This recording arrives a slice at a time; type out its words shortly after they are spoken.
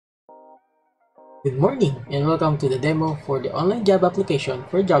Good morning and welcome to the demo for the online job application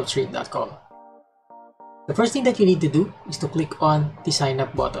for jobstreet.com. The first thing that you need to do is to click on the sign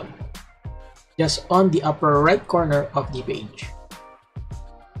up button, just on the upper right corner of the page.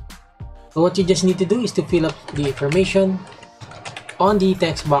 So what you just need to do is to fill up the information on the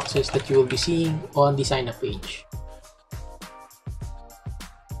text boxes that you will be seeing on the sign up page.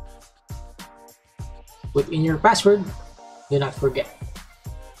 Put in your password, do not forget.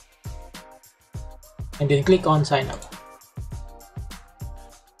 And then click on sign up.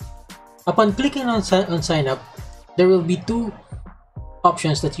 Upon clicking on sign up, there will be two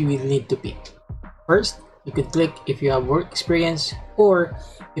options that you will need to pick. First, you could click if you have work experience or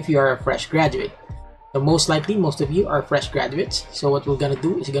if you are a fresh graduate. So most likely, most of you are fresh graduates. So what we're gonna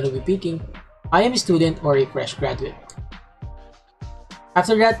do is gonna be picking I am a student or a fresh graduate.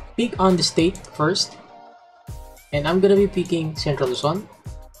 After that, pick on the state first. And I'm gonna be picking Central Luzon.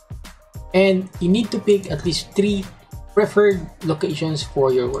 And you need to pick at least 3 preferred locations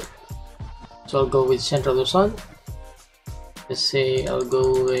for your work. So I'll go with Central Luzon. Let's say I'll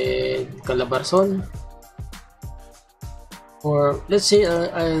go with Calabarzon. Or let's say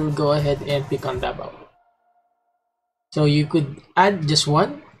I'll go ahead and pick on Davao. So you could add just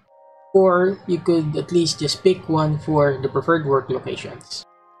one, or you could at least just pick one for the preferred work locations.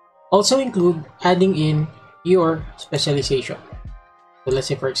 Also include adding in your specialization. So let's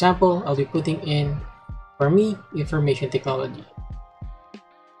say, for example, I'll be putting in, for me, information technology.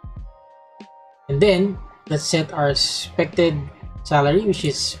 And then let's set our expected salary, which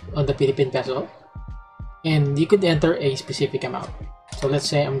is on the Philippine peso. And you could enter a specific amount. So let's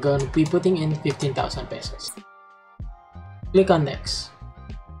say I'm going to be putting in 15,000 pesos. Click on next.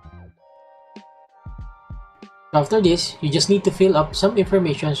 After this, you just need to fill up some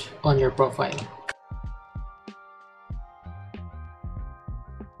information on your profile.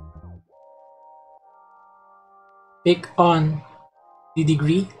 Pick on the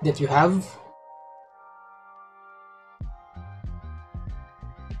degree that you have.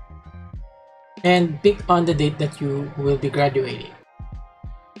 And pick on the date that you will be graduating.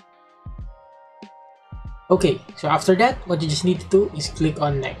 Okay, so after that, what you just need to do is click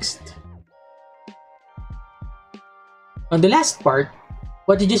on next. On the last part,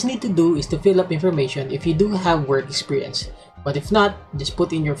 what you just need to do is to fill up information if you do have work experience. But if not, just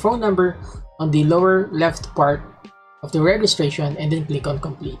put in your phone number on the lower left part of the registration and then click on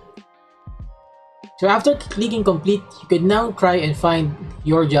complete. So after clicking complete, you could now try and find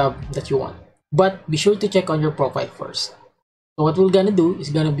your job that you want. But be sure to check on your profile first. So what we're gonna do is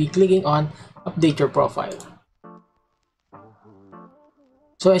gonna be clicking on update your profile.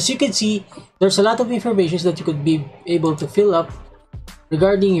 So as you can see, there's a lot of information that you could be able to fill up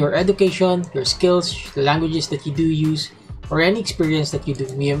regarding your education, your skills, the languages that you do use, or any experience that you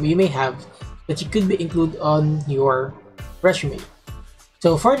may have that you could be include on your resume.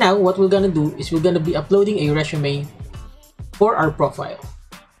 So for now, what we're gonna do is we're gonna be uploading a resume for our profile.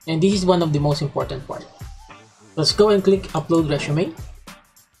 And this is one of the most important part. Let's go and click upload resume.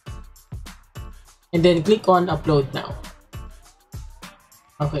 And then click on upload now.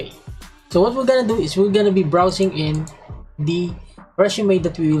 Okay, so what we're gonna do is we're gonna be browsing in the resume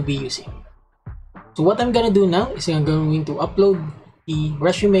that we will be using. So what I'm gonna do now is I'm going to upload the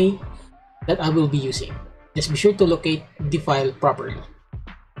resume that I will be using. Just be sure to locate the file properly.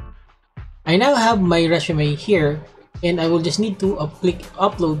 I now have my resume here, and I will just need to click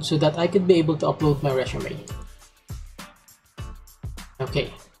upload so that I could be able to upload my resume.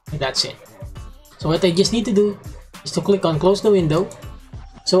 Okay, that's it. So what I just need to do is to click on close the window.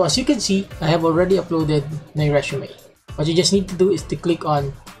 So as you can see, I have already uploaded my resume. What you just need to do is to click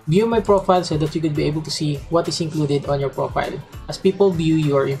on view my profile so that you could be able to see what is included on your profile as people view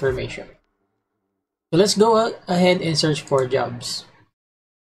your information. So let's go ahead and search for jobs.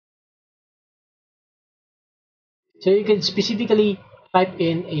 So you can specifically type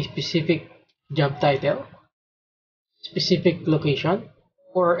in a specific job title, specific location,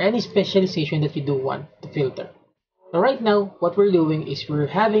 or any specialization that you do want to filter. So right now, what we're doing is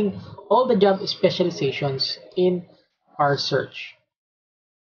we're having all the job specializations in our search.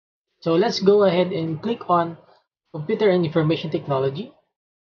 So let's go ahead and click on Computer and Information Technology.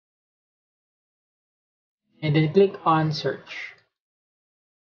 And then click on search.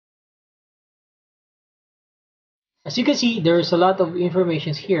 As you can see, there's a lot of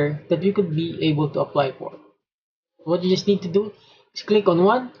information here that you could be able to apply for. What you just need to do is click on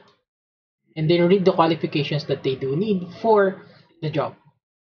one and then read the qualifications that they do need for the job.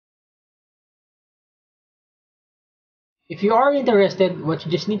 If you are interested, what you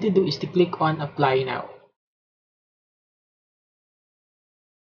just need to do is to click on apply now.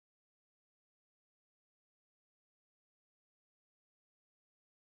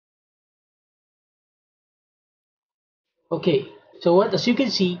 Okay, so what as you can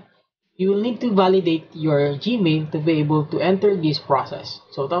see, you will need to validate your Gmail to be able to enter this process.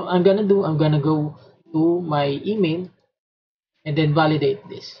 So what I'm gonna do, I'm gonna go to my email and then validate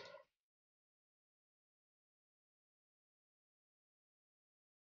this.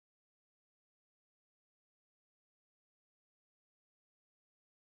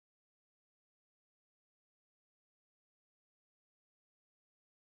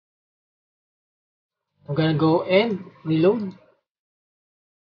 I'm gonna go and reload,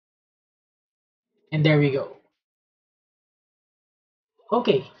 and there we go.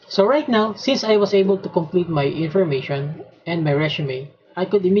 Okay, so right now, since I was able to complete my information and my resume, I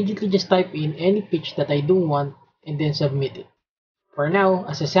could immediately just type in any pitch that I do want and then submit it. For now,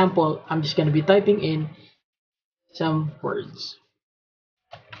 as a sample, I'm just gonna be typing in some words.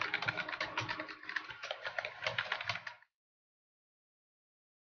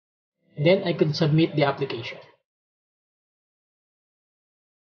 Then I could submit the application.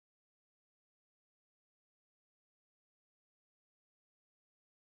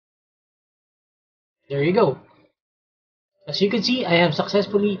 There you go. As you can see, I have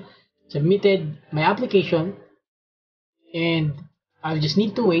successfully submitted my application, and I'll just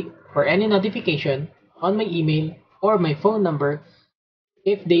need to wait for any notification on my email or my phone number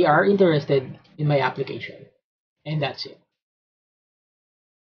if they are interested in my application. And that's it.